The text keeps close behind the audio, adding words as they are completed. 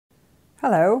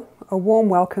Hello, a warm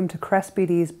welcome to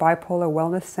CREST.BD's Bipolar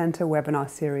Wellness Center webinar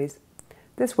series.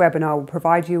 This webinar will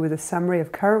provide you with a summary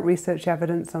of current research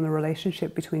evidence on the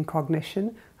relationship between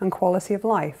cognition and quality of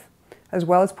life, as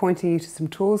well as pointing you to some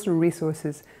tools and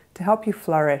resources to help you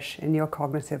flourish in your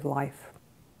cognitive life.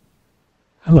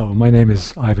 Hello, my name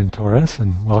is Ivan Torres,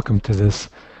 and welcome to this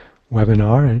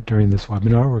webinar. During this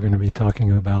webinar, we're going to be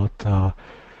talking about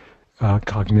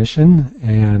cognition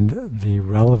and the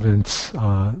relevance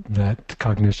that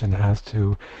cognition has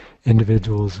to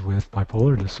individuals with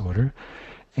bipolar disorder.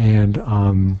 And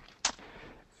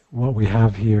what we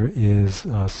have here is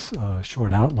a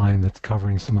short outline that's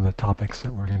covering some of the topics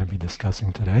that we're going to be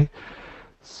discussing today.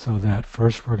 So that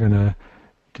first we're going to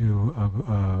do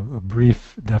a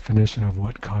brief definition of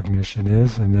what cognition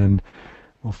is, and then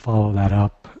we'll follow that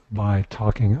up by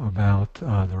talking about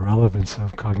the relevance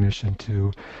of cognition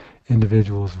to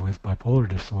individuals with bipolar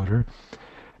disorder,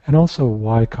 and also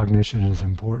why cognition is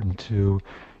important to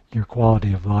your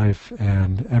quality of life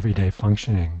and everyday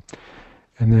functioning.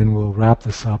 And then we'll wrap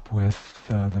this up with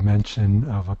the mention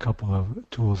of a couple of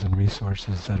tools and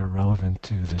resources that are relevant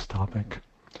to this topic.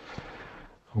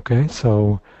 Okay,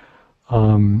 so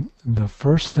the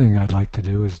first thing I'd like to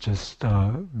do is just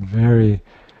very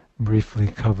briefly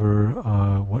cover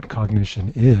what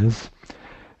cognition is.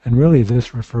 And really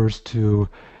this refers to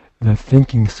the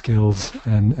thinking skills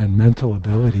and mental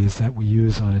abilities that we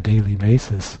use on a daily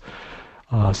basis.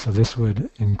 So this would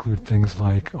include things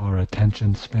like our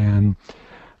attention span,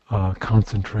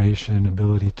 concentration,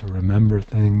 ability to remember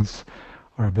things,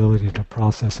 our ability to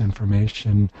process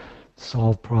information,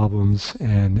 solve problems,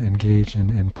 and engage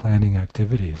in planning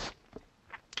activities.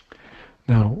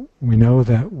 Now, we know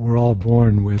that we're all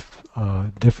born with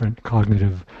different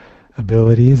cognitive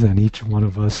abilities, and each one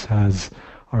of us has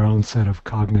our own set of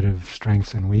cognitive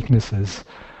strengths and weaknesses.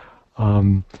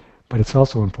 But it's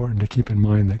also important to keep in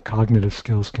mind that cognitive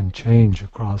skills can change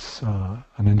across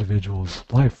an individual's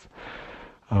life.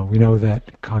 We know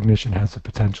that cognition has the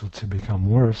potential to become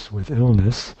worse with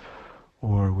illness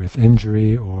or with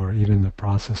injury or even the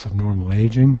process of normal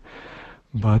aging.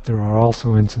 But there are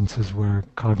also instances where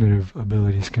cognitive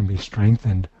abilities can be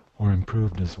strengthened or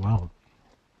improved as well.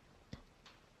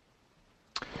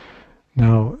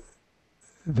 Now,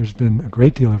 there's been a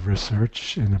great deal of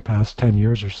research in the past 10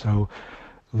 years or so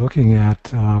looking at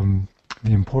the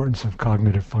importance of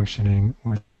cognitive functioning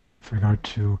with regard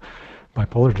to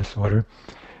bipolar disorder.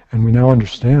 And we now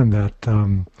understand that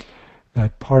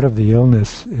that part of the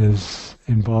illness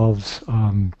involves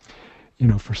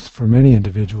for many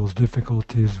individuals,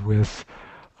 difficulties with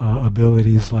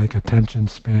abilities like attention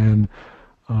span,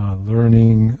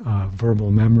 learning,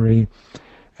 verbal memory,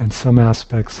 and some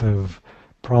aspects of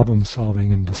problem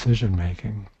solving and decision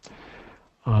making.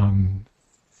 And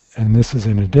this is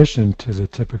in addition to the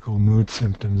typical mood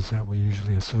symptoms that we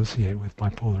usually associate with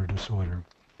bipolar disorder.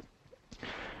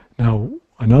 Now,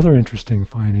 another interesting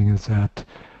finding is that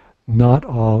not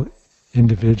all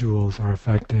individuals are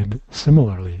affected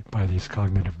similarly by these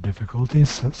cognitive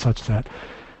difficulties, such that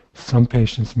some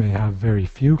patients may have very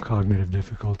few cognitive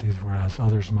difficulties, whereas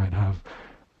others might have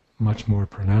much more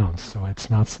pronounced. So it's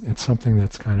something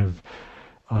that's kind of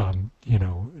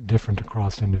different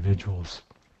across individuals.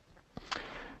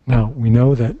 Now, we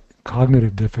know that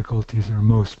cognitive difficulties are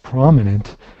most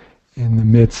prominent in the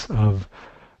midst of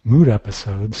mood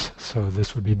episodes. So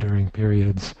this would be during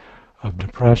periods of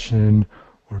depression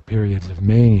or periods of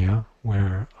mania,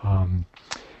 where,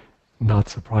 not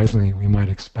surprisingly, we might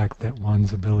expect that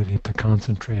one's ability to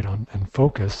concentrate on and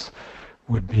focus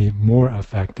would be more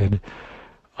affected.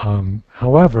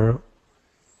 However,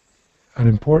 an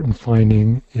important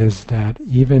finding is that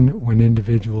even when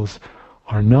individuals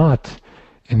are not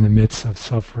in the midst of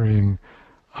suffering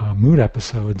mood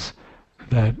episodes,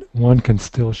 that one can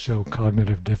still show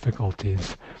cognitive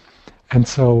difficulties. And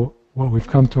so what we've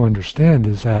come to understand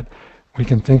is that we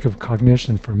can think of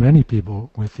cognition for many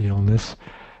people with the illness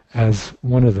as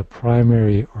one of the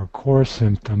primary or core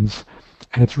symptoms,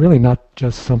 and it's really not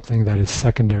just something that is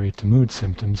secondary to mood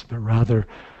symptoms, but rather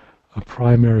a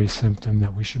primary symptom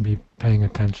that we should be paying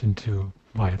attention to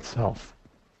by itself.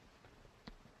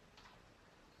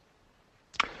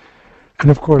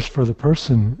 And of course, for the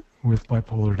person with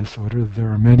bipolar disorder, there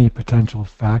are many potential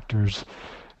factors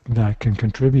that can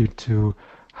contribute to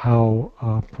how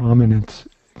prominent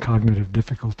cognitive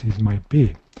difficulties might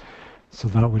be. So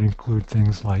that would include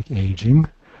things like aging.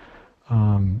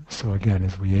 So again,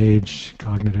 as we age,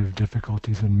 cognitive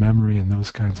difficulties in memory and those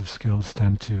kinds of skills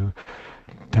tend to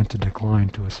decline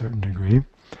to a certain degree.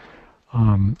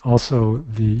 Also,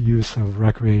 the use of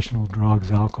recreational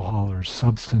drugs, alcohol, or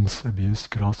substance abuse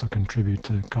could also contribute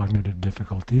to cognitive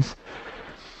difficulties.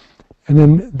 And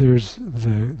then there's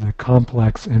the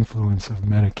complex influence of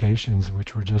medications,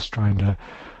 which we're just trying to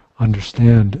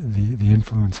understand the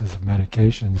influences of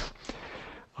medications.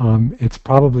 It's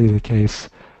probably the case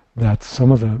that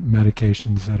some of the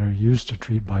medications that are used to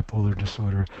treat bipolar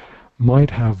disorder might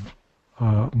have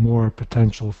more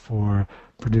potential for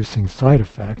producing side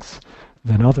effects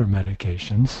than other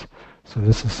medications. So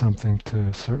this is something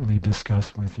to certainly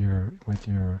discuss with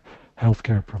your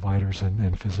healthcare providers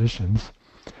and physicians.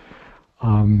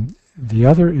 The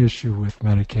other issue with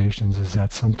medications is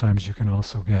that sometimes you can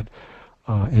also get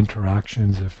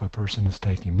interactions if a person is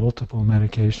taking multiple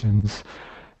medications,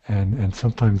 and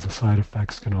sometimes the side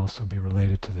effects can also be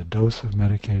related to the dose of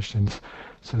medications.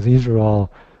 So these are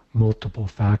all multiple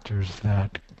factors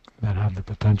that have the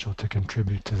potential to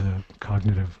contribute to the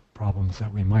cognitive problems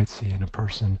that we might see in a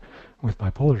person with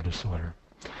bipolar disorder.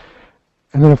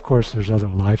 And then, of course, there's other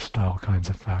lifestyle kinds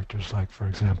of factors, like, for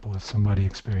example, if somebody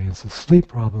experiences sleep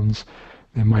problems,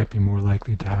 they might be more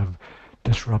likely to have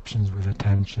disruptions with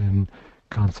attention,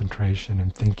 concentration,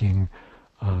 and thinking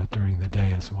during the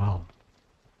day as well.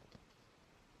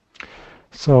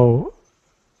 So,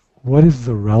 what is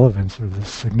the relevance or the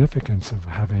significance of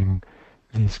having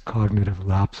these cognitive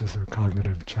lapses or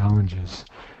cognitive challenges?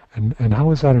 And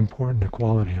how is that important to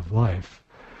quality of life?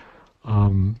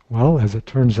 Well, as it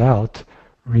turns out,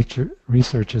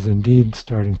 research is indeed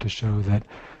starting to show that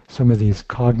some of these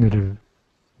cognitive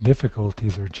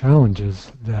difficulties or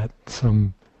challenges that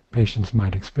some patients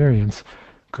might experience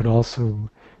could also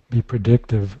be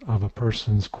predictive of a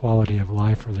person's quality of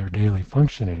life or their daily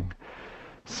functioning.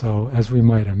 So, as we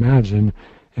might imagine,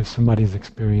 if somebody's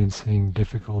experiencing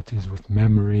difficulties with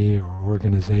memory or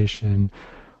organization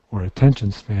or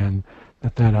attention span,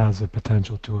 that has the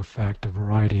potential to affect a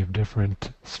variety of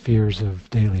different spheres of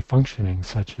daily functioning,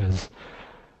 such as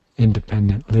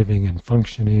independent living and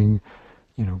functioning,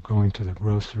 going to the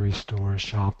grocery store,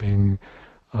 shopping,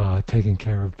 taking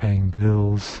care of paying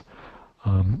bills.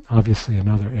 Obviously,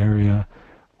 another area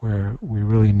where we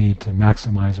really need to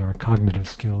maximize our cognitive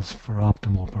skills for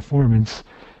optimal performance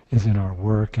is in our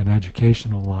work and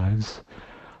educational lives.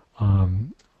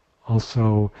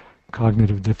 Also,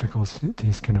 cognitive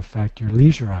difficulties can affect your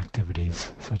leisure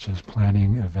activities, such as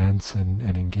planning events and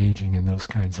engaging in those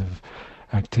kinds of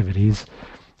activities,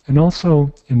 and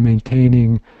also in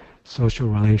maintaining social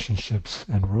relationships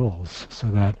and roles, so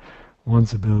that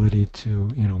one's ability to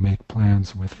make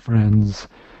plans with friends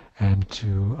and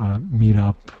to meet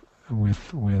up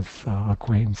with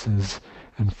acquaintances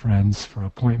and friends for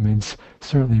appointments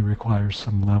certainly requires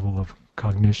some level of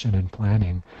cognition and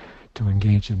planning to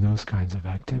engage in those kinds of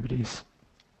activities.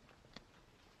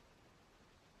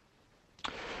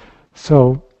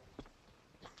 So,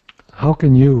 how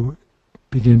can you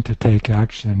begin to take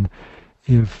action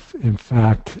if, in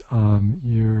fact,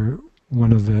 you're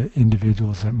one of the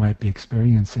individuals that might be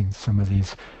experiencing some of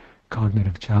these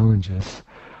cognitive challenges?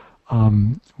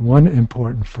 One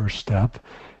important first step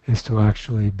is to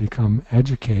actually become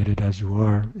educated, as you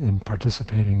are in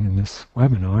participating in this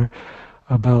webinar,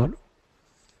 about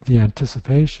the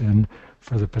anticipation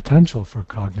for the potential for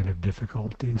cognitive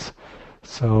difficulties.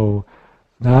 So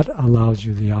that allows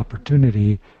you the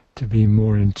opportunity to be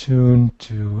more in tune,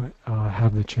 to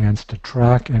have the chance to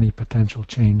track any potential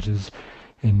changes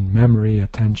in memory,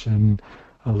 attention,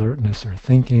 alertness, or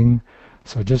thinking.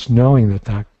 So just knowing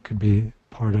that could be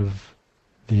part of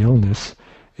the illness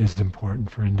is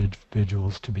important for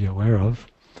individuals to be aware of.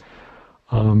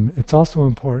 It's also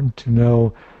important to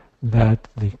know that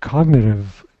the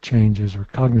cognitive changes or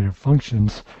cognitive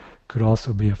functions could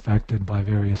also be affected by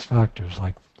various factors,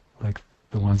 like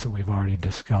the ones that we've already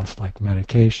discussed, like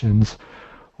medications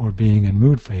or being in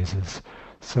mood phases.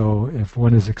 So if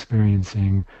one is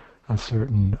experiencing a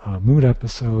certain mood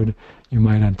episode, you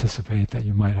might anticipate that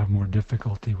you might have more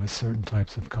difficulty with certain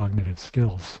types of cognitive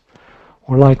skills.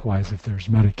 Or likewise, if there's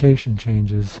medication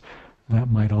changes, that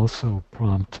might also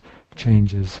prompt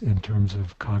changes in terms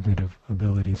of cognitive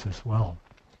abilities as well.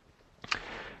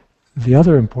 The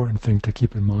other important thing to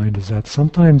keep in mind is that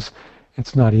sometimes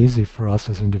it's not easy for us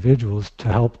as individuals to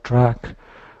help track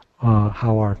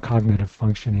how our cognitive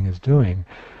functioning is doing.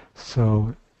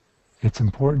 So it's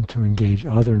important to engage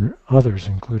others,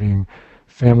 including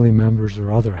family members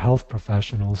or other health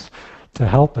professionals, to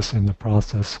help us in the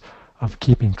process of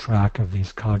keeping track of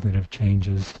these cognitive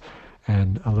changes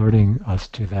and alerting us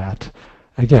to that.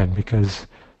 Again, because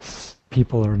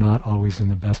people are not always in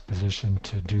the best position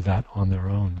to do that on their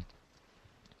own.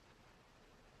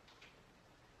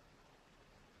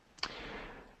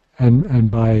 And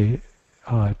by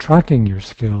tracking your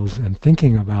skills and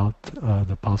thinking about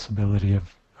the possibility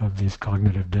of these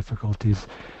cognitive difficulties,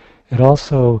 it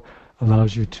also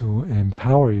allows you to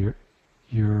empower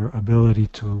your ability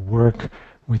to work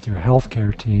with your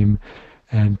healthcare team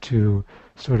and to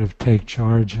sort of take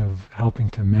charge of helping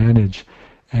to manage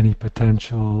any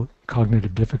potential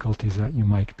cognitive difficulties that you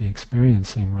might be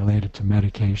experiencing related to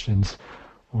medications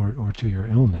or to your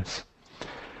illness.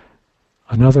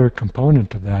 Another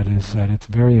component of that is that it's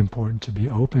very important to be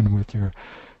open with your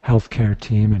healthcare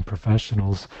team and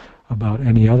professionals about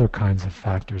any other kinds of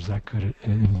factors that could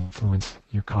influence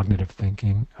your cognitive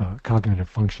thinking, cognitive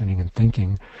functioning and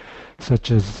thinking,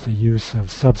 such as the use of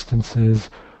substances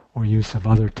or use of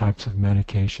other types of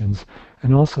medications,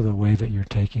 and also the way that you're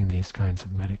taking these kinds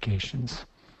of medications.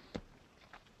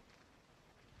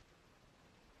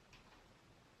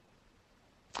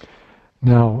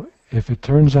 Now, if it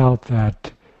turns out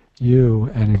that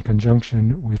you, and in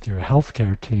conjunction with your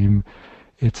healthcare team,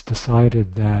 it's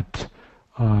decided that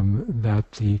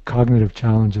that the cognitive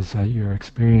challenges that you're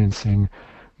experiencing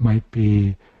might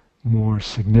be more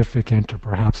significant or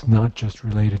perhaps not just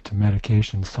related to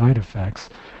medication side effects,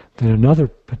 then another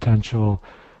potential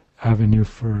avenue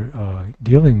for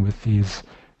dealing with these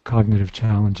cognitive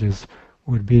challenges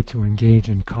would be to engage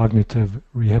in cognitive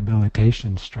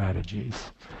rehabilitation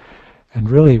strategies. And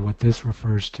really what this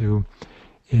refers to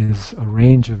is a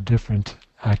range of different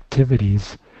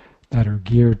activities that are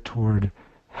geared toward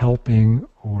helping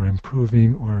or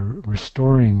improving or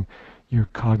restoring your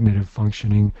cognitive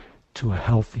functioning to a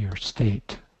healthier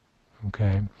state.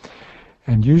 Okay?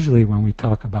 And usually when we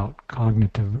talk about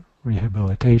cognitive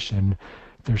rehabilitation,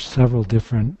 there's several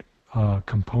different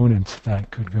components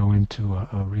that could go into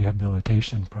a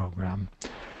rehabilitation program.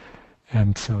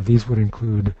 And so these would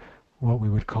include what we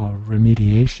would call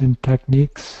remediation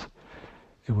techniques.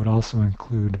 It would also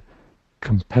include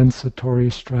compensatory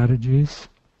strategies.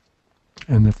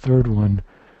 And the third one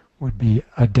would be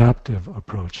adaptive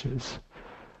approaches.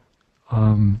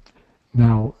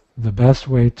 Now, the best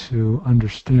way to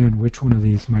understand which one of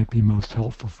these might be most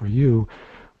helpful for you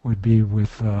would be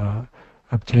with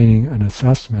obtaining an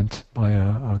assessment by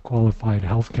a qualified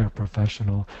healthcare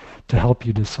professional to help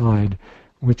you decide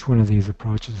which one of these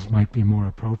approaches might be more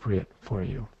appropriate for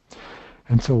you.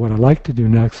 And so what I'd like to do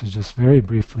next is just very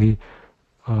briefly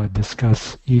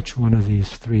discuss each one of these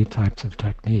three types of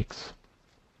techniques.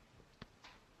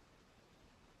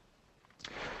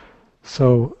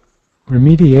 So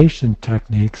remediation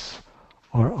techniques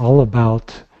are all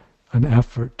about an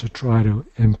effort to try to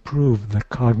improve the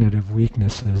cognitive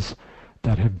weaknesses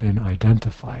that have been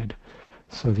identified.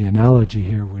 So the analogy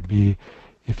here would be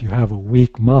if you have a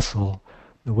weak muscle,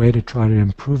 the way to try to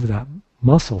improve that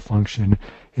muscle function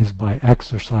is by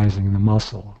exercising the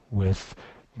muscle with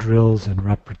drills and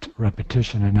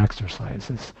repetition and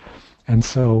exercises. And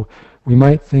so we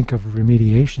might think of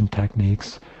remediation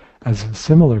techniques as a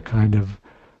similar kind of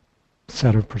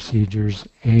set of procedures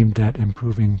aimed at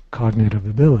improving cognitive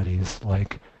abilities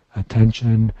like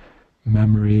attention,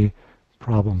 memory,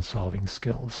 problem-solving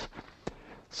skills.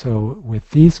 So with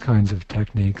these kinds of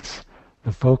techniques,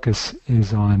 the focus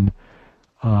is on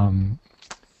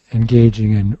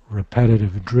engaging in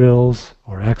repetitive drills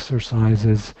or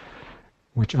exercises,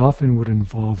 which often would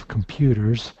involve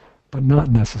computers, but not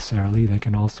necessarily. They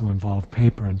can also involve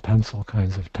paper and pencil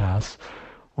kinds of tasks,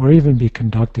 or even be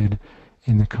conducted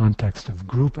in the context of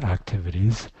group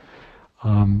activities.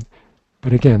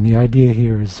 But again, the idea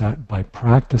here is that by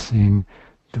practicing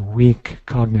the weak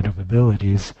cognitive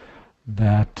abilities,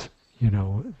 that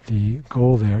the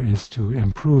goal there is to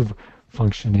improve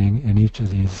functioning in each of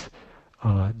these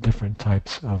different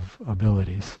types of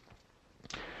abilities.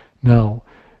 Now,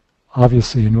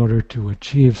 obviously, in order to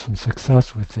achieve some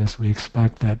success with this, we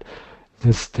expect that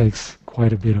this takes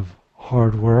quite a bit of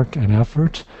hard work and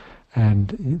effort,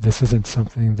 and this isn't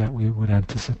something that we would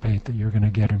anticipate that you're going to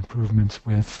get improvements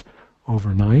with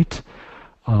overnight.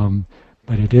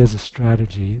 But it is a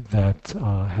strategy that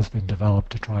has been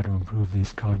developed to try to improve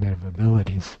these cognitive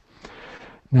abilities.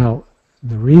 Now,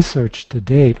 the research to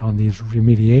date on these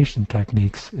remediation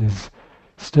techniques is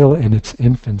still in its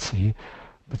infancy,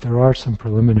 but there are some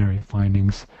preliminary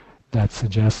findings that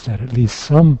suggest that at least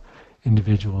some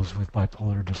individuals with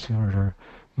bipolar disorder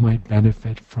might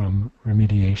benefit from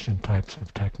remediation types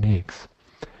of techniques.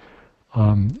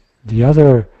 The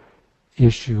other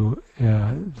issue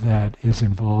that is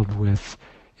involved with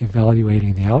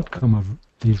evaluating the outcome of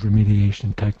these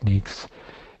remediation techniques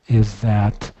is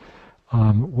that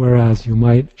whereas you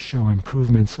might show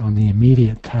improvements on the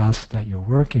immediate task that you're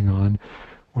working on,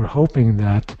 we're hoping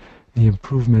that the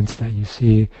improvements that you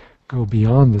see go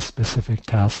beyond the specific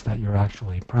tasks that you're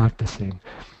actually practicing.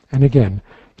 And again,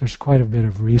 there's quite a bit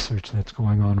of research that's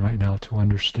going on right now to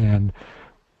understand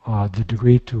the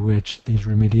degree to which these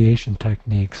remediation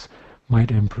techniques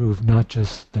might improve not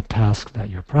just the task that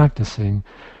you're practicing,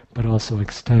 but also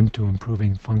extend to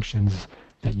improving functions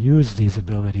that use these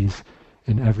abilities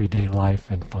in everyday life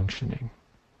and functioning.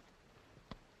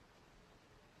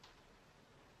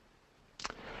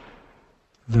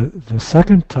 The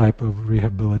second type of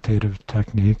rehabilitative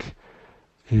technique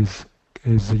is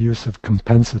the use of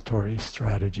compensatory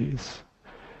strategies.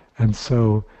 And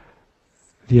so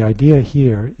the idea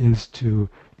here is to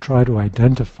try to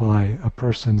identify a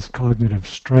person's cognitive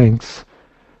strengths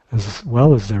as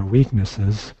well as their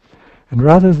weaknesses. And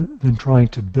rather than trying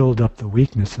to build up the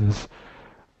weaknesses,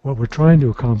 what we're trying to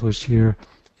accomplish here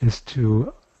is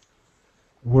to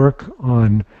work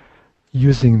on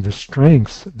using the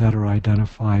strengths that are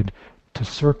identified to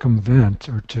circumvent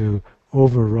or to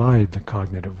override the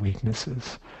cognitive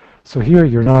weaknesses. So here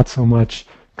you're not so much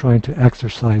trying to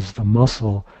exercise the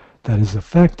muscle that is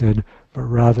affected, but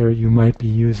rather you might be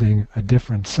using a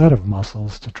different set of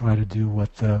muscles to try to do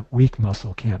what the weak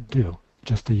muscle can't do,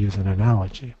 just to use an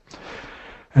analogy.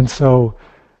 And so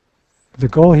the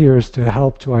goal here is to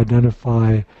help to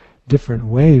identify different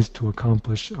ways to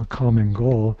accomplish a common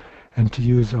goal and to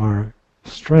use our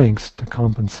strengths to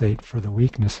compensate for the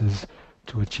weaknesses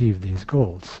to achieve these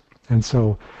goals. And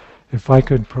so if I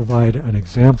could provide an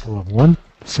example of one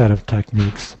set of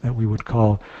techniques that we would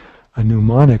call a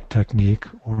mnemonic technique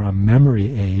or a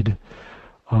memory aid,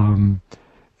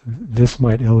 this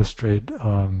might illustrate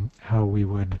how we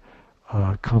would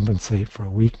compensate for a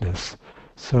weakness.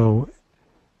 So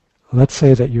let's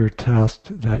say that you're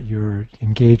tasked, that you're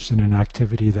engaged in an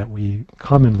activity that we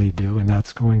commonly do, and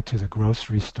that's going to the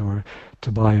grocery store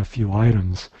to buy a few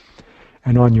items.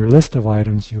 And on your list of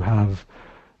items you have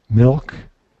milk,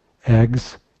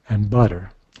 eggs, and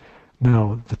butter.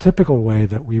 Now, the typical way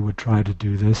that we would try to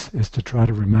do this is to try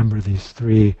to remember these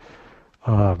three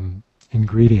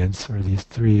ingredients or these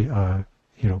three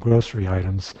grocery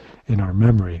items in our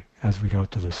memory as we go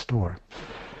to the store.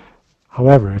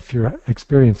 However, if you're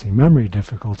experiencing memory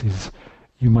difficulties,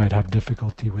 you might have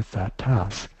difficulty with that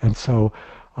task. And so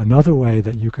another way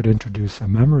that you could introduce a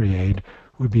memory aid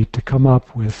would be to come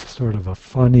up with sort of a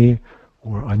funny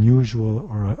or unusual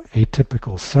or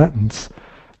atypical sentence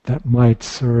that might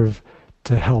serve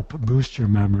to help boost your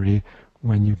memory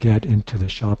when you get into the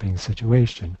shopping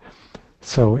situation.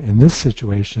 So in this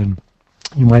situation,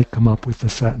 you might come up with the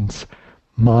sentence,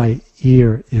 "My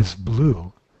ear is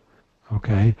blue."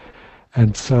 Okay?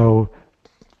 And so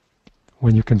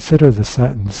when you consider the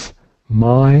sentence,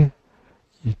 my,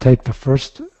 you take the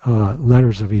first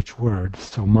letters of each word.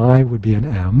 So my would be an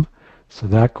M, so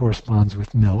that corresponds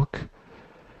with milk.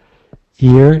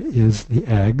 Ear is the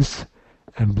eggs,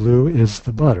 and blue is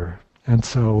the butter. And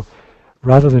so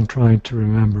rather than trying to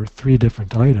remember three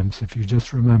different items, if you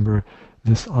just remember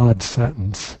this odd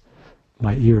sentence,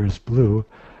 my ear is blue,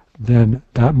 then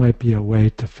that might be a way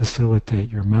to facilitate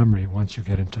your memory once you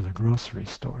get into the grocery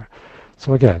store.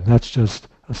 So again, that's just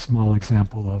a small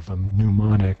example of a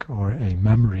mnemonic or a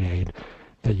memory aid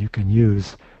that you can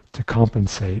use to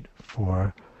compensate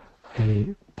for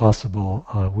a possible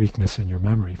weakness in your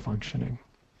memory functioning.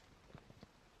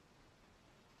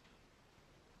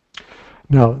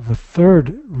 Now, the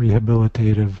third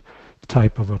rehabilitative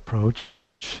type of approach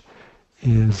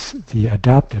is the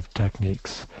adaptive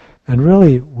techniques. And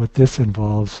really what this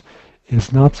involves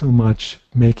is not so much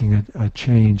making a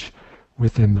change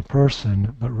within the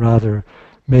person, but rather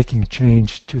making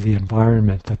change to the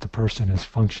environment that the person is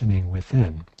functioning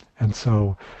within. And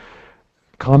so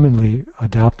commonly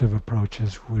adaptive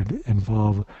approaches would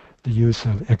involve the use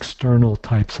of external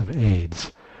types of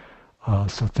aids.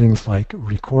 So things like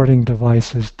recording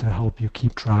devices to help you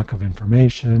keep track of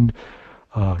information,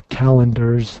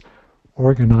 calendars,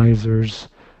 organizers,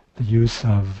 the use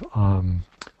of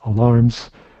alarms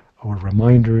or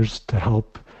reminders to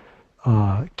help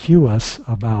cue us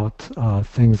about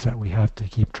things that we have to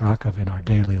keep track of in our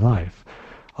daily life.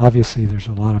 Obviously, there's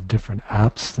a lot of different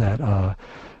apps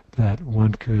that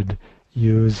one could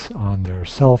use on their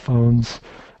cell phones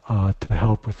to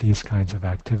help with these kinds of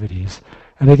activities.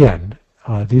 And again,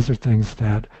 these are things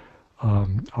that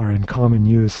are in common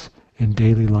use in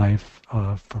daily life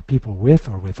for people with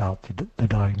or without the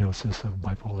diagnosis of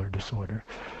bipolar disorder.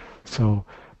 So,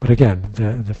 but again,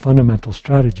 the fundamental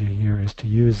strategy here is to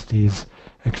use these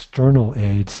external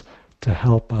aids to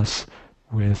help us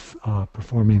with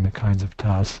performing the kinds of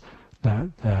tasks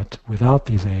that without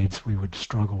these aids we would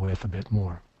struggle with a bit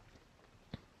more.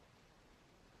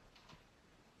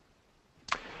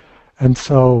 And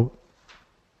so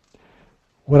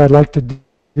What I'd like to do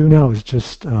now is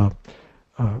just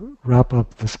wrap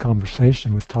up this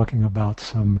conversation with talking about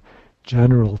some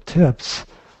general tips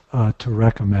to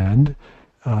recommend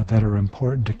that are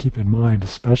important to keep in mind,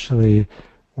 especially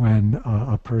when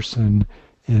a person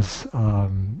is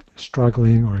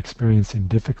struggling or experiencing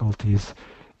difficulties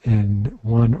in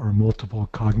one or multiple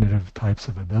cognitive types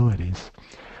of abilities.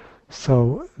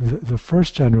 So the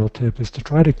first general tip is to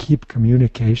try to keep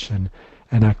communication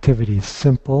and activities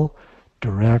simple,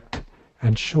 direct,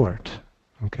 and short.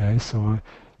 Okay, so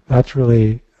that's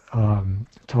really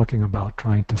talking about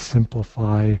trying to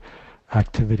simplify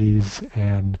activities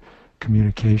and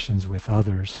communications with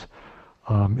others.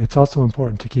 It's also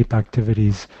important to keep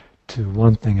activities to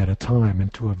one thing at a time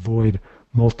and to avoid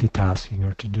multitasking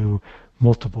or to do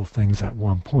multiple things at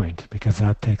one point, because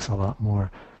that takes a lot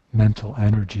more mental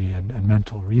energy and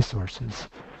mental resources.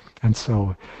 And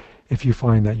so if you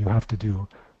find that you have to do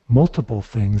multiple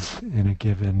things in a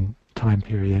given time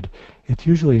period, it's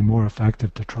usually more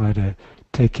effective to try to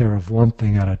take care of one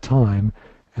thing at a time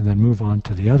and then move on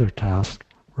to the other task,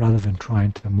 rather than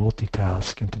trying to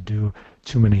multitask and to do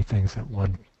too many things at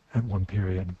one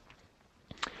period.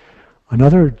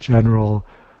 Another general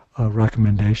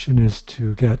recommendation is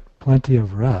to get plenty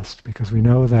of rest, because we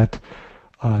know that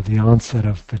the onset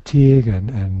of fatigue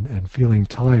and feeling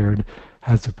tired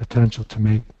has the potential to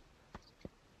make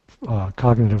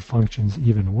cognitive functions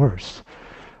even worse.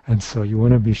 And so you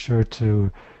want to be sure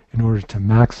to, in order to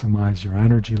maximize your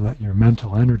energy, your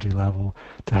mental energy level,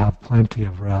 to have plenty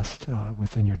of rest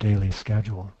within your daily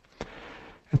schedule.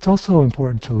 It's also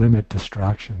important to limit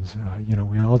distractions.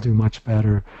 We all do much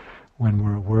better when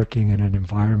we're working in an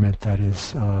environment that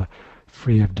is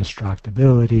free of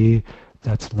distractibility,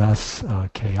 that's less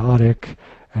chaotic,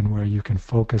 and where you can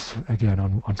focus again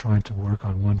on trying to work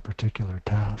on one particular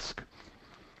task.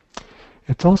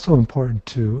 It's also important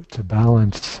to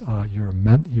balance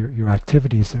your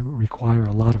activities that require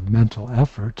a lot of mental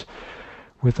effort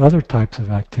with other types of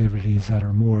activities that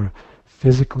are more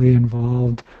physically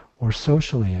involved or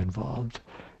socially involved.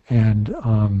 And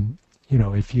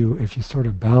if you sort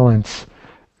of balance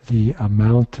the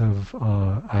amount of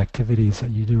activities that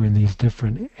you do in these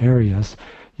different areas,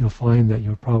 you'll find that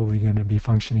you're probably going to be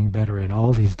functioning better in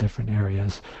all these different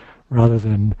areas, rather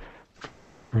than,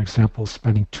 for example,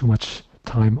 spending too much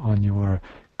time on your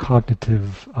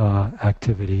cognitive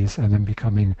activities and then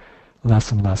becoming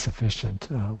less and less efficient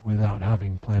without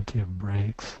having plenty of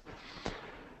breaks.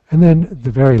 And then the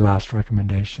very last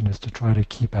recommendation is to try to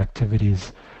keep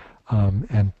activities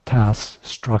and tasks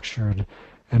structured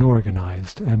and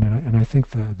organized. And I think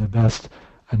the best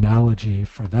analogy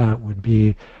for that would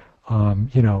be,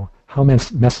 how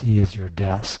messy is your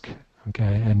desk?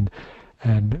 Okay,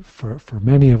 and for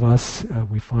many of us,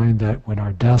 we find that when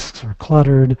our desks are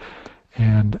cluttered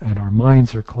and our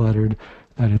minds are cluttered,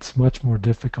 that it's much more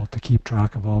difficult to keep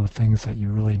track of all the things that you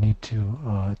really need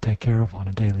to take care of on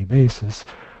a daily basis.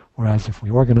 Whereas if we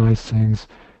organize things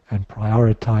and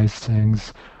prioritize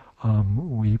things,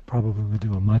 we probably would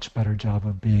do a much better job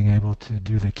of being able to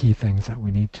do the key things that we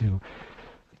need to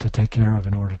take care of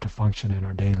in order to function in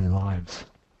our daily lives.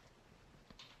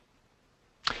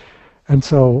 And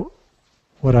so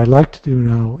what I'd like to do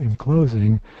now in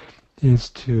closing is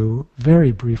to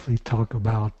very briefly talk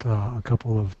about a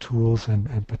couple of tools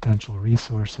and potential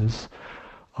resources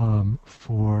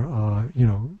for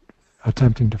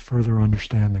attempting to further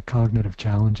understand the cognitive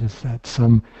challenges that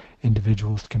some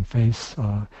individuals can face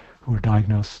who are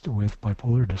diagnosed with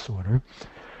bipolar disorder.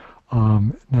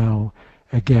 Now,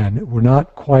 again, we're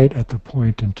not quite at the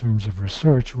point in terms of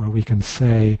research where we can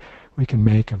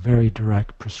make a very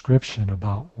direct prescription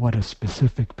about what a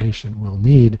specific patient will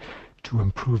need to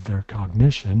improve their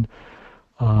cognition.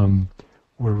 We're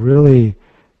really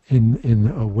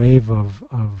in a wave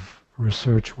of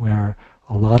research where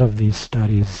a lot of these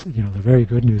studies, the very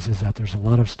good news is that there's a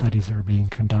lot of studies that are being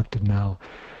conducted now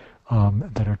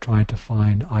that are trying to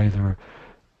find either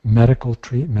medical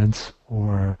treatments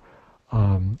or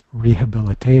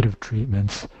rehabilitative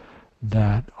treatments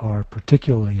that are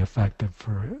particularly effective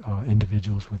for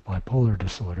individuals with bipolar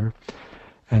disorder.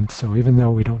 And so even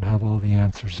though we don't have all the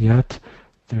answers yet,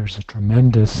 there's a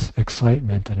tremendous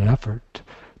excitement and effort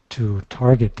to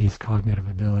target these cognitive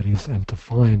abilities and to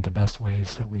find the best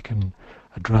ways that we can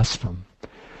address them.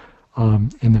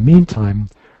 In the meantime,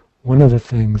 one of the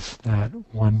things that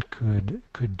one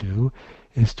could do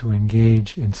is to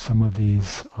engage in some of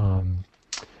these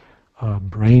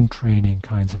brain training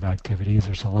kinds of activities.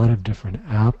 There's a lot of different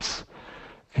apps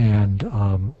and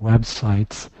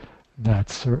websites that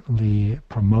certainly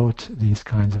promote these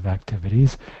kinds of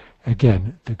activities.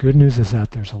 again, the good news is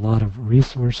that there's a lot of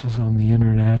resources on the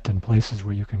internet and places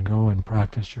where you can go and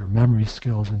practice your memory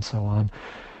skills and so on.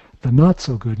 The not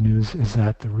so good news is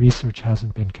that the research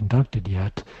hasn't been conducted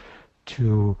yet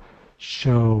to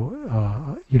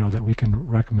show, that we can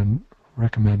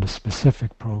recommend a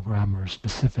specific program or a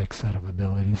specific set of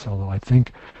abilities, although I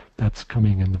think that's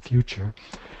coming in the future.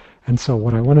 And so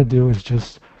what I want to do is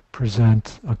just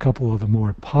present a couple of the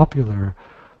more popular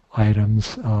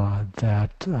items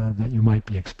that you might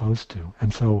be exposed to.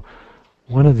 And so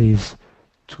one of these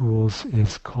tools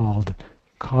is called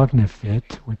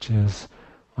CogniFit, which is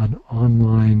an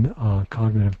online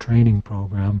cognitive training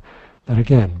program that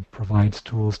again provides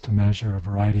tools to measure a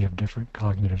variety of different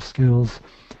cognitive skills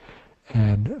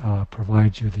and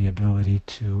provides you the ability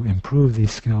to improve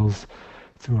these skills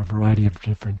through a variety of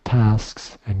different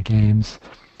tasks and games,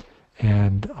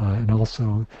 and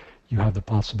also you have the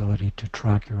possibility to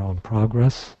track your own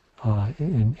progress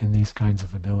in these kinds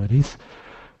of abilities.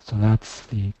 So that's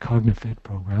the CogniFit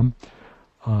program.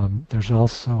 There's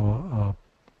also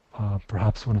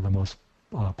perhaps one of the most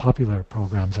popular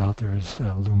programs out there is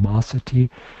Lumosity,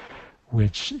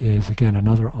 which is again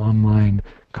another online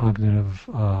cognitive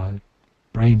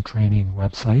brain training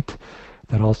website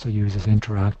that also uses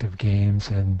interactive games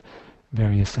and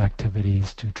various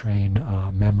activities to train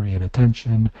memory and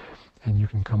attention, and you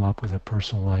can come up with a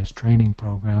personalized training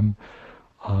program.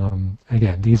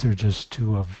 Again, these are just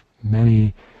two of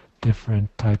many different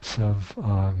types of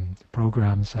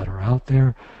programs that are out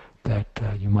there that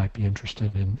you might be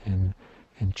interested in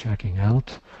checking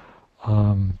out.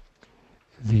 In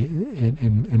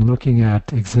looking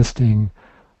at existing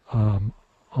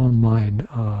online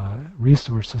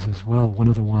resources as well, one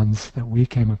of the ones that we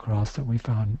came across that we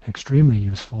found extremely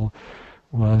useful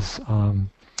was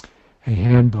a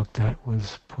handbook that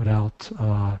was put out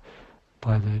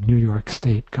by the New York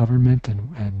State government,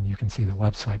 and you can see the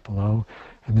website below.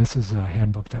 And this is a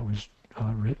handbook that was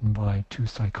written by two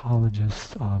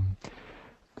psychologists,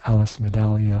 Alice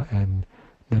Medaglia and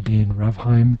Nadine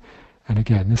Revheim. And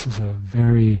again, this is a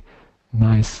very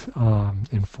nice,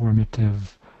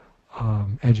 informative,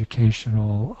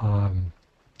 educational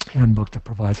handbook that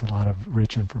provides a lot of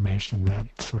rich information that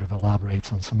sort of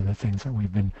elaborates on some of the things that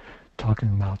we've been talking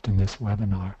about in this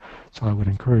webinar. So I would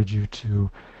encourage you to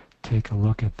take a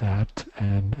look at that,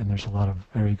 and there's a lot of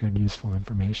very good, useful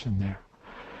information there.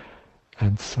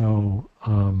 And so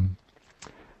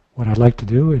what I'd like to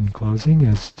do in closing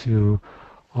is to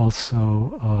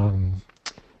also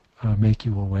make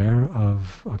you aware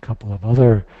of a couple of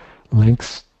other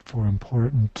links for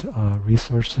important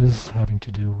resources having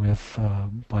to do with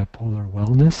bipolar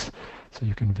wellness. So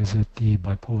you can visit the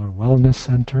Bipolar Wellness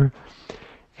Center,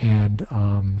 and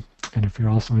if you're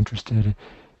also interested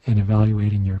in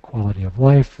evaluating your quality of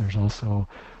life, there's also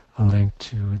a link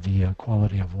to the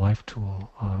quality of life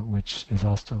tool, which is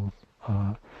also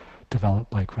developed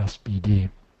by CREST.BD.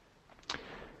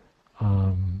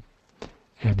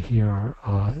 And here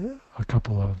are a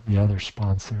couple of the other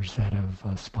sponsors that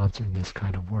have sponsored this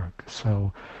kind of work.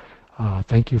 So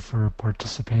thank you for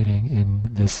participating in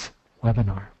this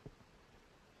webinar.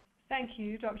 Thank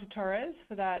you, Dr. Torres,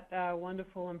 for that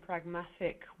wonderful and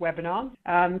pragmatic webinar.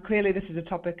 Clearly, this is a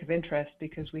topic of interest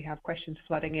because we have questions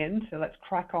flooding in, so let's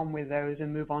crack on with those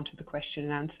and move on to the question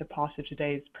and answer part of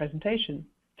today's presentation.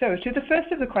 So to the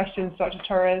first of the questions, Dr.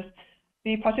 Torres,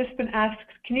 the participant asks,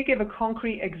 can you give a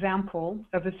concrete example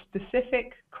of a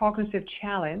specific cognitive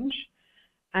challenge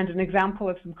and an example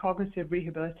of some cognitive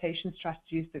rehabilitation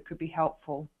strategies that could be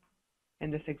helpful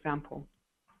in this example?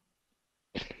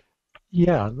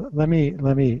 Yeah, let me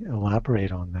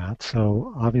elaborate on that.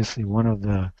 So obviously one of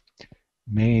the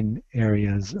main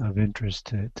areas of interest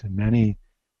to many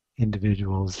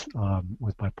individuals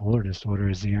with bipolar disorder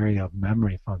is the area of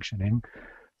memory functioning.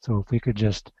 So if we could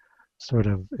just sort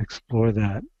of explore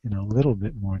that in a little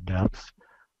bit more depth,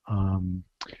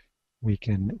 we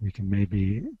can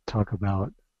maybe talk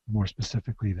about more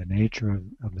specifically the nature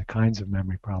of the kinds of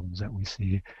memory problems that we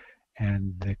see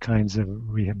and the kinds of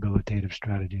rehabilitative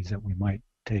strategies that we might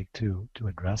take to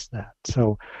address that.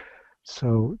 So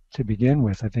to begin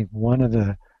with, I think one of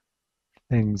the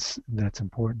things that's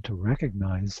important to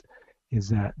recognize is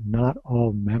that not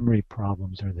all memory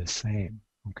problems are the same,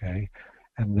 okay?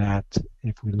 And that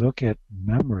if we look at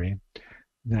memory,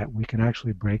 that we can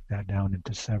actually break that down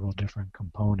into several different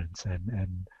components.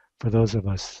 And for those of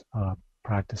us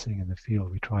practicing in the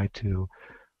field, we try to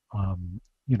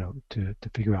to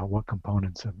figure out what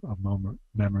components of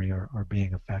memory are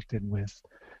being affected with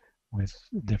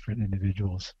different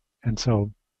individuals. And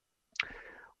so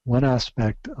one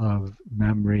aspect of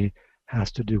memory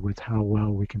has to do with how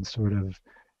well we can sort of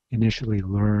initially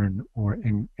learn or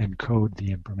encode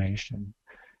the information.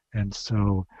 And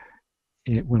so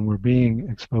when we're being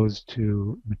exposed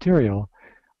to material,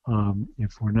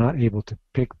 if we're not able to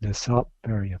pick this up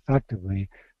very effectively,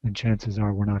 then chances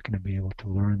are we're not going to be able to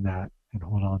learn that and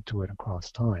hold on to it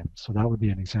across time. So that would be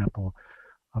an example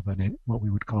of what we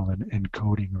would call an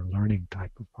encoding or learning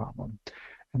type of problem.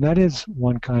 And that is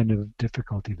one kind of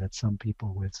difficulty that some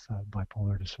people with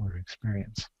bipolar disorder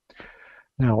experience.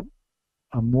 Now,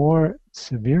 a more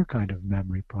severe kind of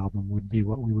memory problem would be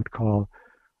what we would call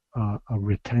a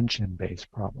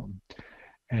retention-based problem.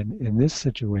 And in this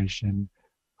situation,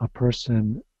 a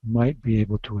person might be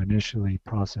able to initially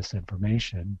process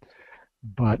information,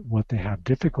 but what they have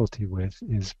difficulty with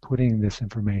is putting this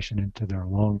information into their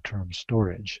long-term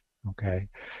storage, okay?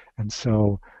 And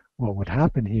so what would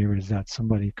happen here is that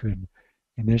somebody could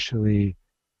initially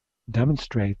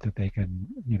demonstrate that they can,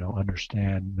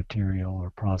 understand material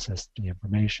or process the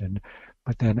information,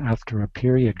 but then after a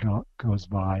period goes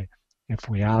by, if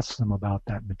we ask them about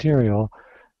that material,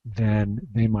 then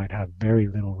they might have very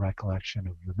little recollection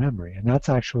of the memory. And that's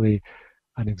actually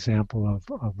an example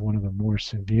of one of the more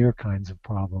severe kinds of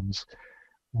problems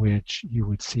which you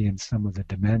would see in some of the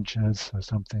dementias, so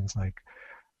some things like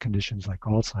conditions like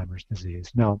Alzheimer's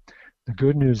disease. Now, the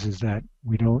good news is that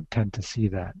we don't tend to see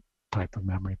that type of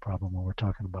memory problem when we're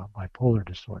talking about bipolar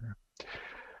disorder.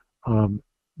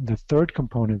 The third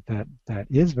component that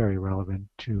is very relevant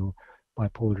to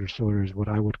bipolar disorder is what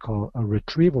I would call a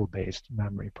retrieval-based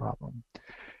memory problem.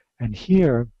 And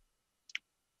here,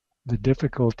 the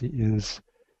difficulty is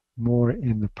more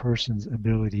in the person's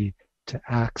ability to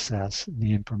access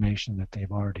the information that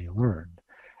they've already learned.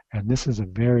 And this is a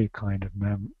very kind of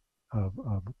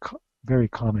very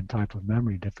common type of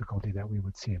memory difficulty that we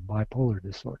would see in bipolar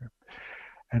disorder.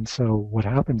 And so what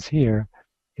happens here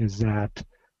is that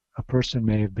a person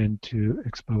may have been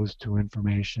exposed to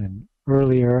information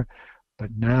earlier,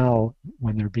 but now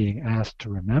when they're being asked to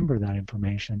remember that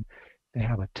information, they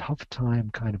have a tough time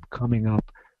kind of coming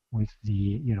up with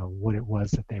what it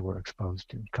was that they were exposed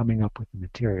to, coming up with the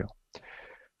material.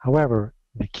 However,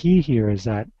 the key here is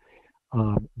that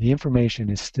the information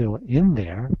is still in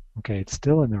there, okay, it's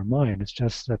still in their mind, it's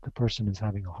just that the person is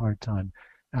having a hard time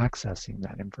accessing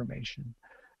that information.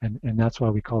 And that's why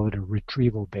we call it a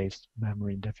retrieval-based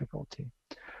memory difficulty.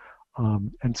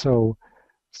 And so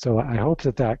I hope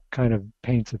that kind of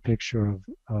paints a picture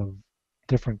of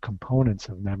different components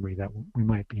of memory that we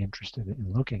might be interested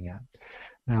in looking at.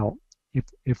 Now,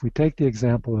 if we take the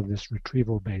example of this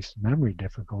retrieval-based memory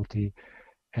difficulty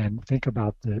and think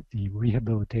about the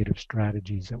rehabilitative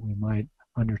strategies that we might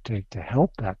undertake to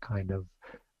help that kind of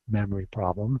memory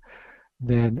problem,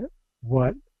 then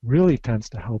what really tends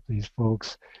to help these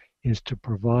folks is to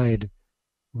provide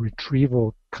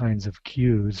retrieval kinds of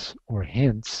cues or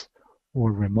hints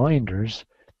or reminders,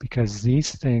 because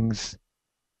these things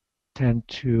tend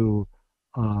to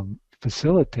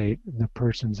facilitate the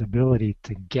person's ability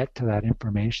to get to that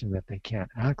information that they can't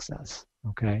access,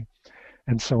 okay?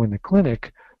 And so in the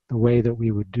clinic, the way that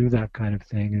we would do that kind of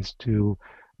thing is to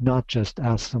not just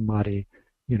ask somebody,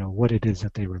 what it is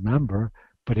that they remember,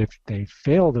 but if they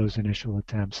fail those initial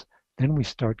attempts, then we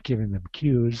start giving them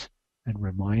cues and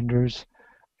reminders,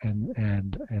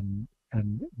 and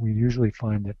we usually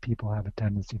find that people have a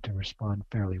tendency to respond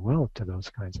fairly well to those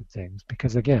kinds of things,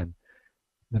 because again,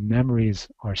 the memories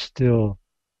are still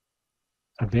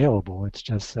available, it's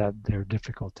just that they're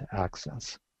difficult to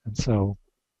access. And so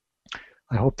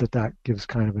I hope that gives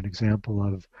kind of an example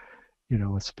of,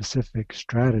 a specific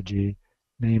strategy,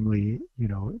 namely,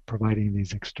 providing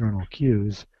these external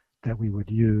cues that we would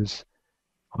use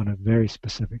on a very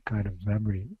specific kind of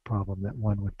memory problem that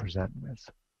one would present with.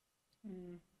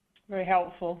 Very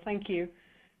helpful, thank you.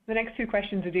 The next two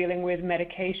questions are dealing with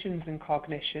medications and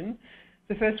cognition.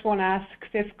 The first one asks,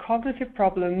 if cognitive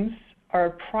problems are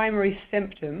a primary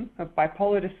symptom of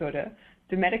bipolar disorder,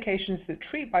 do medications that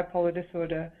treat bipolar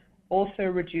disorder also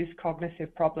reduce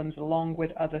cognitive problems along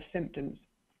with other symptoms?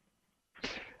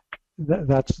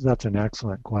 That's an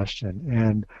excellent question.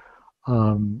 And,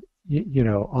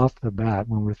 off the bat,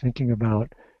 when we're thinking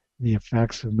about the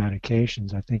effects of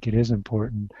medications, I think it is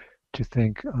important to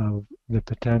think of the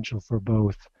potential for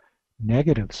both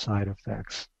negative side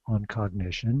effects on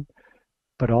cognition,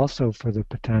 but also for the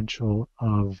potential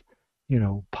of,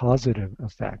 positive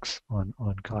effects on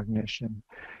cognition.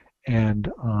 And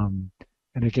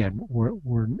again,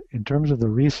 we're in terms of the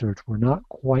research, we're not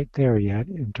quite there yet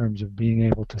in terms of being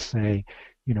able to say,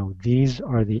 these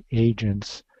are the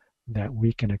agents that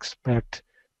we can expect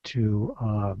to,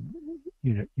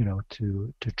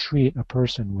 to treat a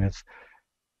person with,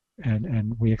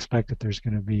 and we expect that there's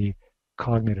going to be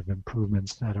cognitive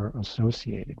improvements that are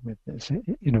associated with this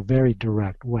in a very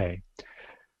direct way.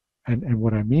 And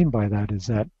what I mean by that is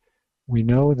that we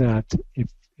know that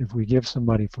if we give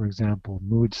somebody, for example,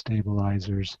 mood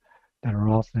stabilizers that are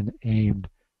often aimed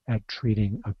at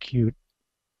treating acute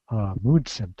mood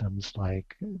symptoms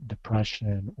like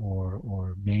depression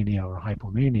or mania or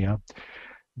hypomania,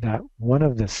 that one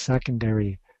of the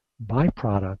secondary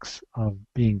byproducts of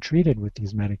being treated with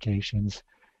these medications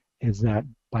is that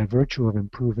by virtue of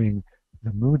improving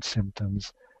the mood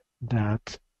symptoms,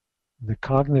 that the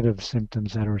cognitive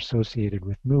symptoms that are associated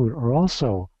with mood are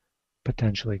also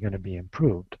potentially going to be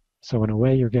improved. So in a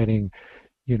way, you're getting,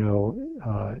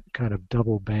 kind of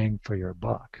double bang for your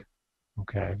buck.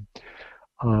 Okay.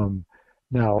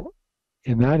 Now,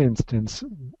 in that instance,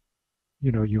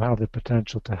 you have the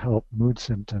potential to help mood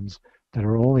symptoms that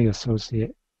are only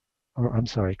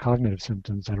cognitive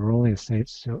symptoms that are only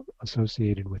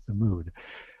associated with the mood.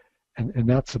 And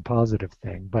that's a positive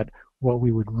thing. But what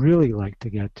we would really like to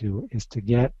get to is to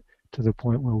get to the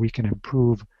point where we can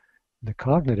improve the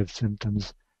cognitive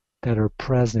symptoms that are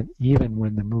present even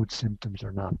when the mood symptoms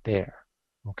are not there.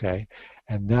 Okay?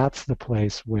 And that's the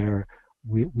place where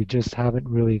we just haven't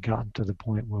really gotten to the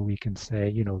point where we can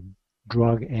say,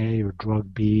 drug A or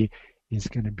drug B is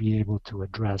going to be able to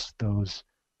address those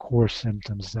core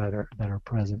symptoms that are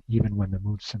present even when the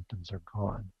mood symptoms are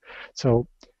gone. So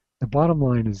the bottom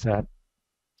line is that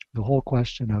the whole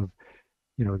question of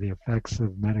the effects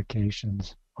of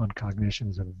medications on cognition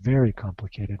is a very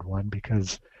complicated one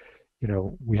because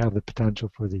we have the potential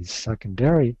for these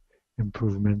secondary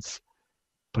improvements,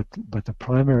 but the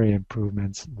primary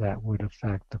improvements that would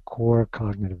affect the core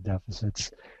cognitive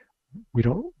deficits, we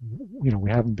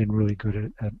haven't been really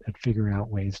good at figuring out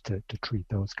ways to treat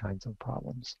those kinds of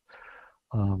problems.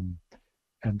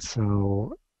 And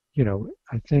so,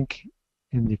 I think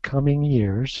in the coming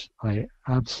years, I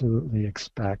absolutely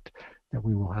expect that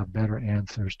we will have better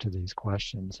answers to these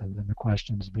questions. And then the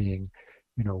questions being,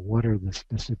 what are the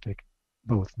specific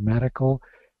both medical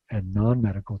and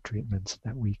non-medical treatments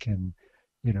that we can,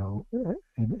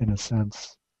 in a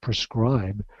sense,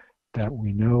 prescribe that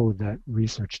we know that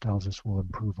research tells us will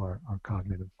improve our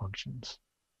cognitive functions.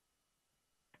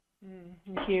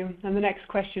 Thank you. And the next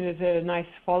question is a nice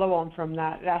follow-on from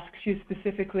that. It asks you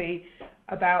specifically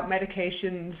about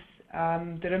medications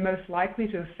that are most likely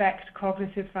to affect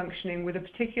cognitive functioning with a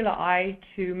particular eye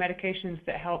to medications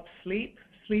that help sleep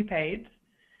aids.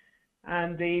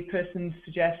 And the person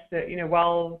suggests that,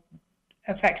 while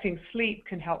affecting sleep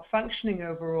can help functioning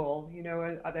overall,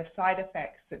 are there side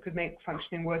effects that could make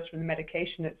functioning worse from the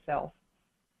medication itself?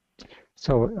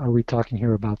 So are we talking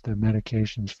here about the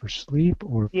medications for sleep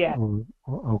or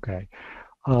okay.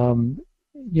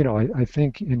 I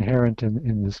think inherent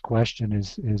in this question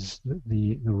is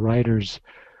the writer's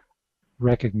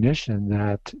recognition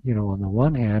that, on the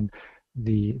one hand,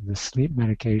 the sleep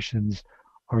medications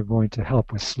are going to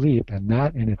help with sleep, and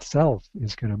that in itself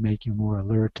is going to make you more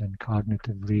alert and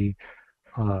cognitively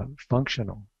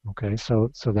functional. Okay, so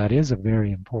that is a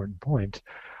very important point.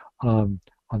 On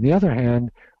the other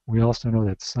hand, we also know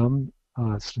that some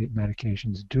sleep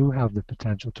medications do have the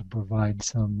potential to provide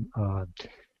some,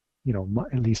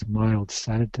 at least mild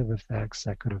sedative effects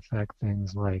that could affect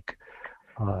things like,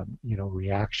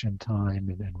 reaction time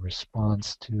and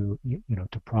response to,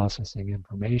 to processing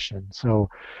information. So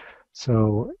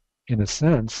in a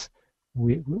sense,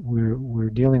 we're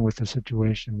dealing with a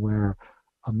situation where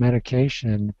a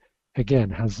medication, again,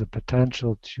 has the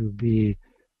potential to be,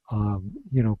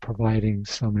 providing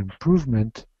some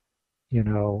improvement,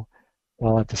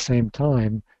 while at the same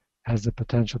time has the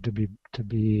potential to be,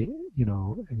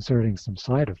 exerting some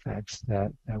side effects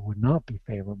that would not be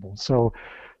favorable. So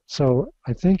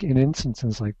I think in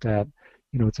instances like that,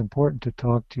 it's important to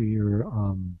talk to your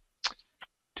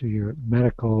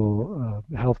medical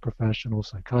health professional,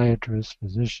 psychiatrist,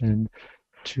 physician,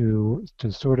 to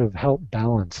sort of help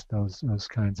balance those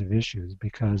kinds of issues,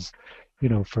 because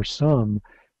for some,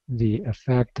 the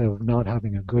effect of not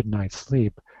having a good night's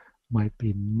sleep might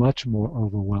be much more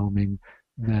overwhelming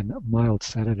than mild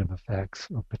sedative effects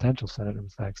or potential sedative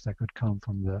effects that could come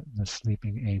from the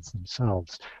sleeping aids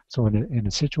themselves. So in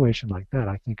a situation like that,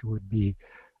 I think it would be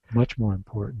much more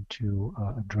important to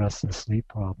address the sleep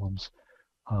problems,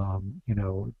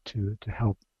 to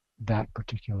help that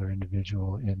particular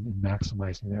individual in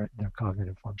maximizing their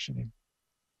cognitive functioning.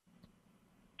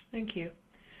 Thank you.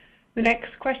 The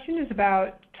next question is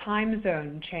about time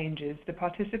zone changes. The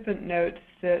participant notes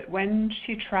that when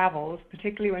she travels,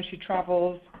 particularly when she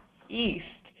travels east,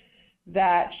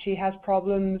 that she has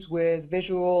problems with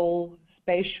visual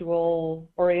spatial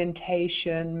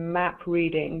orientation, map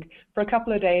reading for a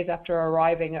couple of days after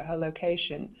arriving at her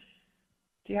location.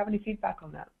 Do you have any feedback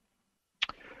on that?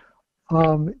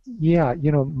 Yeah,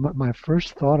 my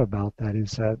first thought about that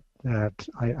is that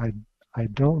I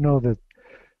don't know that,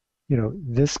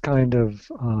 this kind of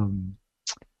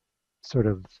sort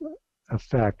of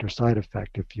effect or side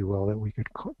effect, if you will, that we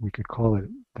could call it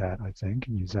that, I think,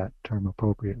 and use that term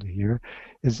appropriately here,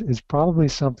 is probably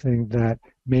something that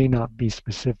may not be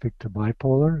specific to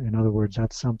bipolar. In other words,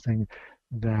 that's something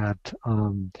that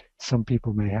some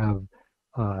people may have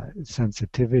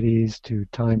sensitivities to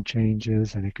time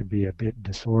changes, and it could be a bit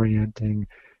disorienting,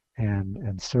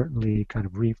 and certainly kind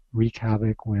of wreak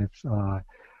havoc with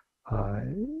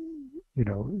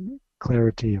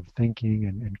clarity of thinking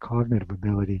and cognitive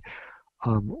ability.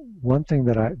 One thing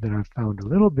that I found a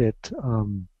little bit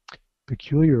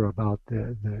peculiar about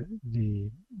the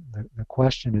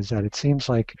question is that it seems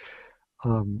like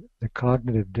the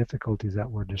cognitive difficulties that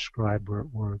were described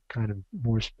were kind of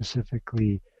more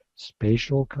specifically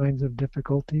spatial kinds of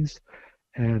difficulties,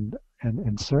 and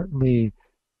certainly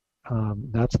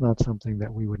that's not something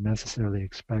that we would necessarily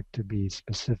expect to be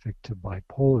specific to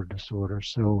bipolar disorder.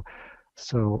 So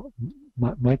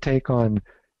my take on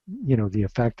the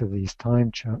effect of these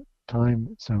time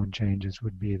zone changes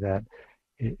would be that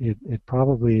it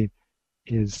probably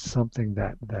is something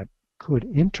that could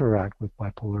interact with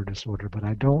bipolar disorder, but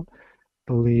I don't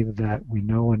believe that we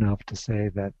know enough to say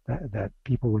that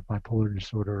people with bipolar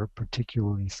disorder are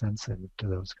particularly sensitive to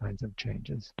those kinds of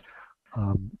changes.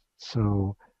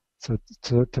 So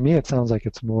to me, it sounds like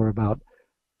it's more about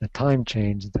the time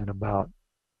change than about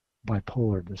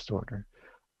bipolar disorder.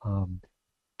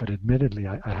 But admittedly,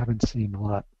 I haven't seen a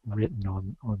lot written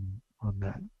on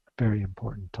that very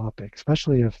important topic,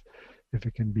 especially if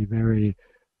it can be very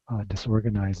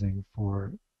disorganizing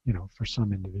for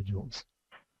some individuals.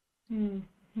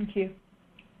 Thank you.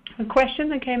 A question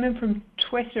that came in from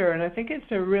Twitter, and I think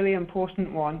it's a really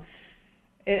important one.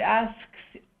 It asks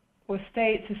or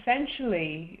states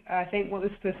essentially, I think what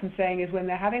this person's saying is when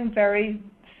they're having very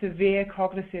severe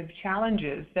cognitive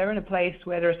challenges, they're in a place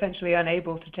where they're essentially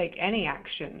unable to take any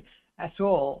action at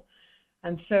all.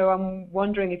 And so I'm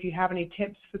wondering if you have any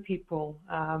tips for people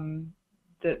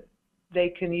that they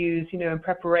can use, in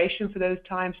preparation for those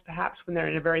times, perhaps when they're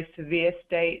in a very severe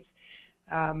state,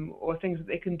 or things that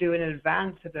they can do in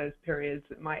advance of those periods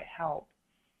that might help.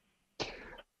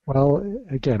 Well,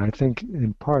 again, I think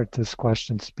in part this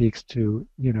question speaks to,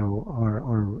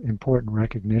 our important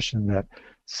recognition that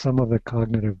some of the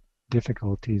cognitive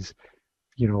difficulties,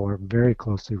 are very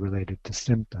closely related to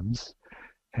symptoms,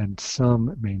 and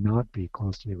some may not be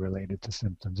closely related to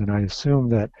symptoms. And I assume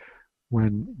that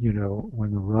when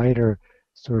the writer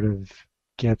sort of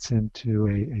gets into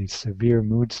a severe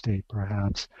mood state,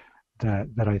 perhaps,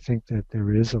 that I think that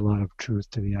there is a lot of truth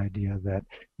to the idea that,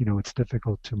 it's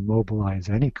difficult to mobilize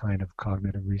any kind of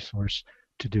cognitive resource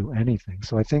to do anything.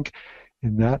 So I think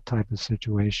in that type of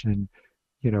situation,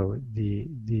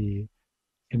 the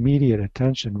immediate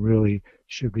attention really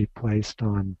should be placed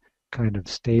on kind of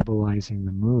stabilizing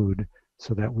the mood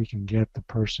so that we can get the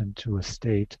person to a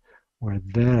state where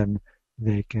then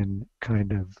they can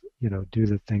kind of, do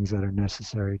the things that are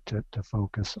necessary to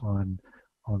focus on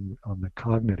the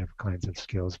cognitive kinds of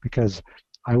skills. Because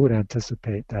I would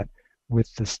anticipate that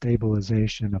with the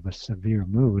stabilization of a severe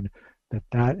mood,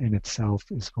 that in itself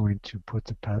is going to put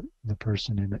the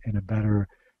person in a better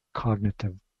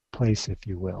cognitive place, if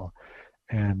you will.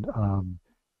 And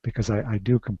because I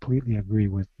do completely agree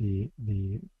with the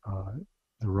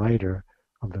writer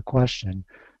of the question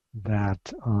that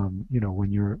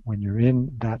when you're in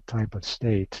that type of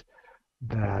state,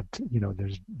 that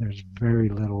there's very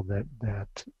little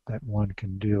that one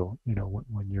can do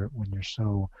when you're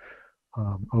so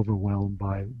overwhelmed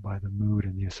by the mood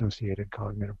and the associated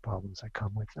cognitive problems that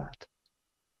come with that.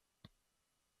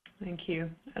 Thank you.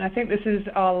 And I think this is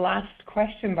our last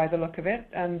question by the look of it,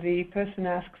 and the person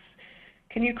asks,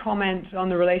 can you comment on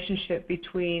the relationship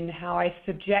between how I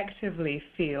subjectively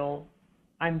feel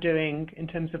I'm doing in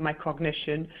terms of my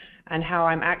cognition and how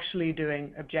I'm actually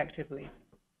doing objectively?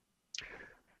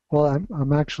 Well,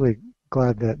 I'm actually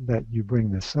glad that you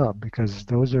bring this up, because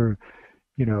those are,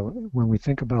 when we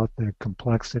think about the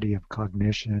complexity of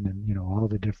cognition and all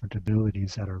the different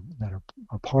abilities that are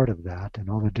a part of that, and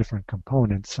all the different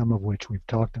components, some of which we've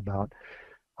talked about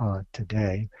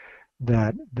today,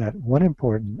 that one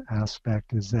important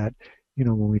aspect is that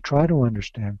when we try to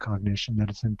understand cognition, that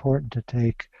it's important to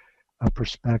take a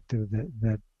perspective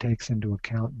that takes into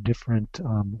account different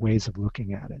ways of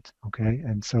looking at it. Okay,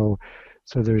 and so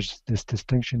there's this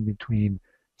distinction between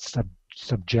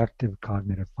subjective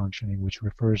cognitive functioning, which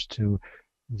refers to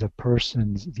the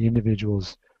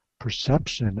individual's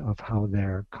perception of how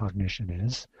their cognition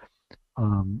is,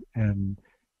 and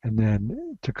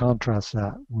then to contrast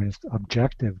that with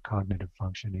objective cognitive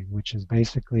functioning, which is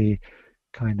basically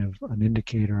kind of an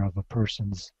indicator of a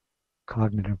person's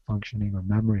cognitive functioning or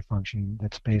memory functioning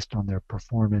that's based on their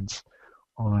performance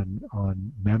on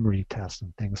memory tests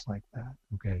and things like that.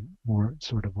 Okay, more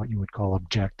sort of what you would call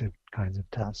objective kinds of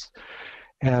tests.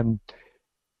 And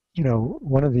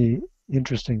one of the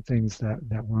interesting things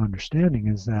that we're understanding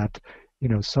is that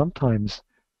sometimes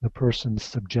the person's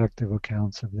subjective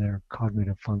accounts of their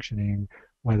cognitive functioning,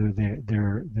 whether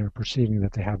they're perceiving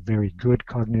that they have very good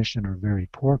cognition or very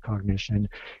poor cognition,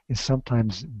 is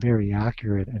sometimes very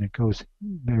accurate, and it goes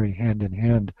very hand in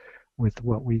hand with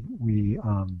what we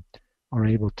are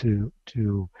able to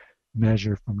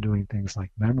measure from doing things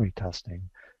like memory testing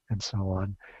and so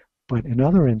on. But in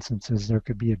other instances, there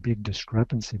could be a big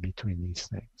discrepancy between these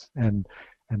things.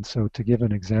 And so to give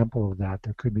an example of that,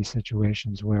 there could be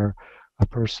situations where a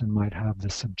person might have the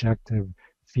subjective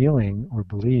feeling or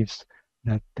beliefs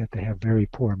that they have very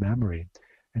poor memory.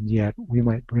 And yet we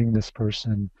might bring this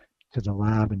person to the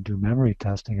lab and do memory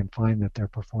testing and find that they're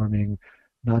performing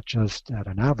not just at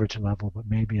an average level, but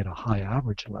maybe at a high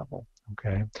average level,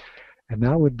 okay? And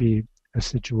that would be a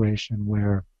situation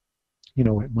where,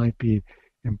 it might be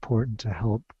important to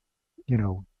help,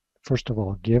 first of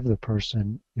all, give the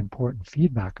person important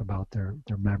feedback about their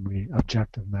memory,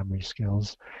 objective memory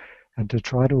skills, and to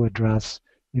try to address,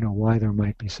 why there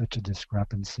might be such a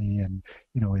discrepancy, and,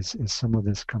 is some of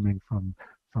this coming from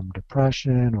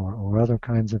depression or other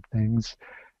kinds of things.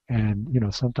 And,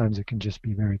 sometimes it can just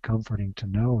be very comforting to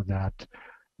know that,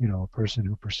 a person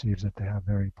who perceives that they have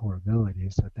very poor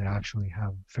abilities, that they actually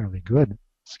have fairly good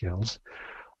skills.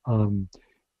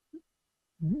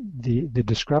 The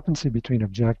discrepancy between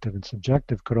objective and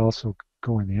subjective could also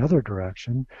go in the other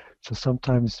direction. So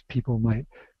sometimes people might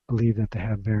believe that they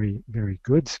have very, very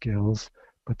good skills,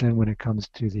 but then when it comes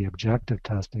to the objective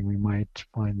testing, we might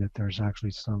find that there's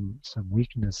actually some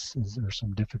weaknesses or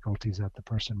some difficulties that the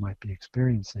person might be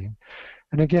experiencing.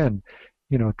 And again,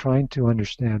 trying to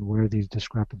understand where these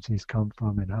discrepancies come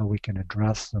from and how we can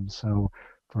address them. So,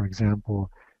 for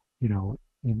example,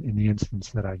 in the instance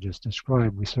that I just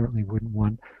described, we certainly wouldn't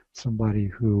want somebody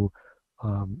who,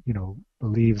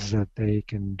 believes that they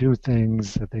can do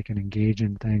things, that they can engage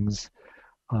in things,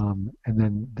 and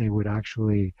then they would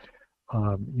actually,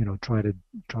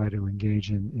 try to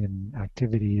engage in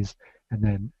activities, and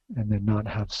then not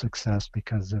have success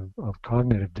because of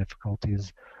cognitive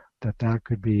difficulties. That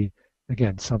could be,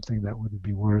 again, something that would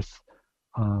be worth,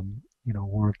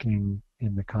 working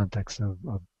in the context of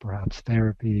perhaps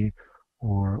therapy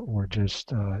or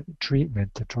just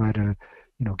treatment to try to,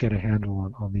 get a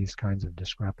handle on these kinds of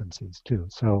discrepancies too.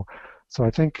 So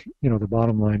I think, the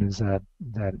bottom line is that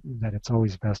it's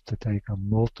always best to take a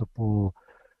multiple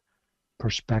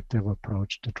perspective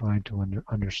approach to trying to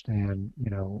understand,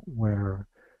 where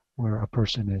a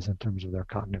person is in terms of their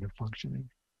cognitive functioning.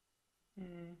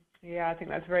 Yeah, I think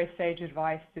that's very sage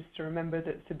advice, just to remember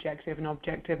that subjective and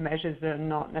objective measures are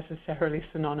not necessarily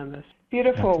synonymous.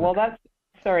 Beautiful. Well, that's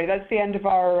the end of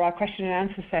our question and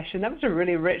answer session. That was a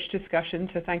really rich discussion,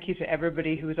 so thank you to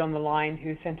everybody who was on the line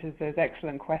who sent us those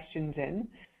excellent questions in.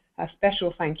 A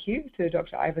special thank you to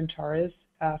Dr. Ivan Torres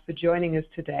for joining us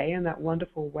today in that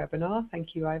wonderful webinar.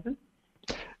 Thank you, Ivan.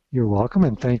 You're welcome,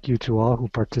 and thank you to all who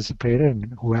participated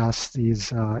and who asked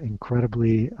these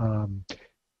incredibly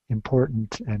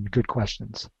important and good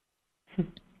questions.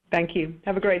 Thank you.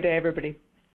 Have a great day, everybody.